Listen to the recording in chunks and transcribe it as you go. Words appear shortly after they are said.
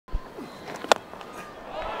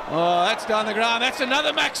Oh, that's down the ground. That's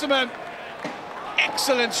another maximum.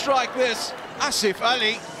 Excellent strike this. Asif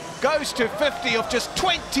Ali goes to 50 of just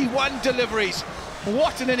 21 deliveries.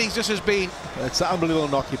 What an innings this has been. It's an unbelievable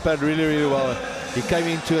knock. He played really, really well. He came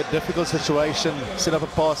into a difficult situation, set up a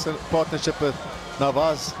partnership with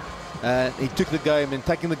Navaz, and he took the game and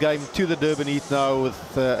taking the game to the Durban Heat now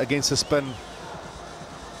with against the spin.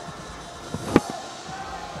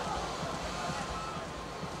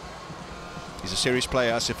 He's a serious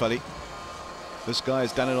player, Asif Ali. This guy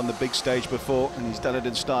has done it on the big stage before, and he's done it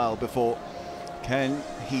in style before. Can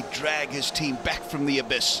he drag his team back from the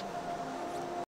abyss?